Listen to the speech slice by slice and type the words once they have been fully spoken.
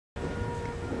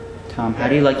Tom, how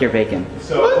do you like your bacon?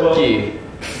 Monkey.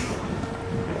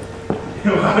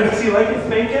 How does he like his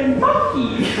bacon?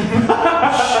 Monkey.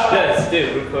 Yes,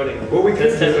 dude, recording. What we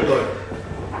Let's test record.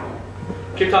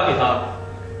 Keep talking, Tom.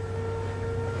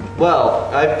 Well,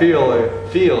 I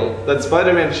feel that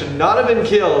Spider-Man should not have been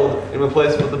killed in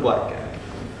replacement of the black guy.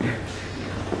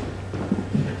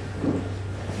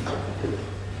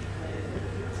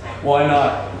 Why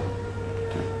not?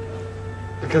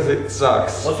 Because it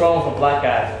sucks. What's wrong with a black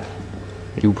guy?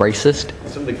 You racist?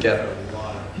 It's from the ghetto.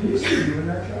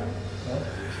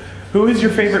 Who is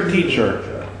your favorite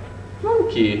teacher?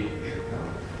 Monkey.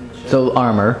 So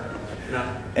armor. No.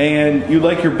 And you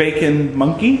like your bacon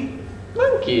monkey?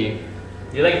 Monkey.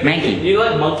 You like Mankey. bacon? You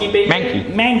like monkey bacon?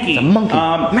 Mankey. Mankey. It's a monkey.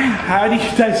 How do you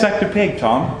dissect a pig,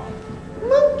 Tom?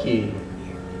 Monkey.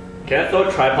 Can I throw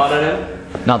a tripod at him?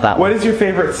 Not that What one. is your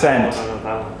favorite scent? No,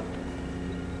 that one.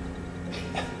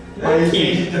 Now you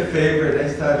changed it to favorite.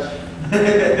 Nice touch.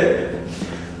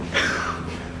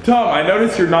 Tom, I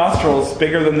noticed your nostrils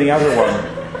bigger than the other one.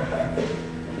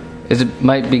 Is it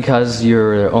might because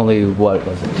you're only what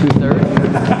was it 2/3?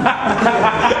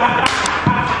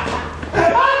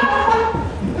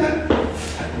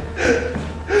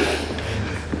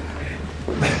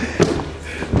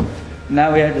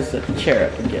 Now we have to set the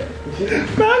chair up again.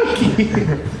 Monkey.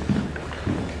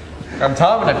 I'm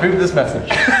Tom and I proved this message.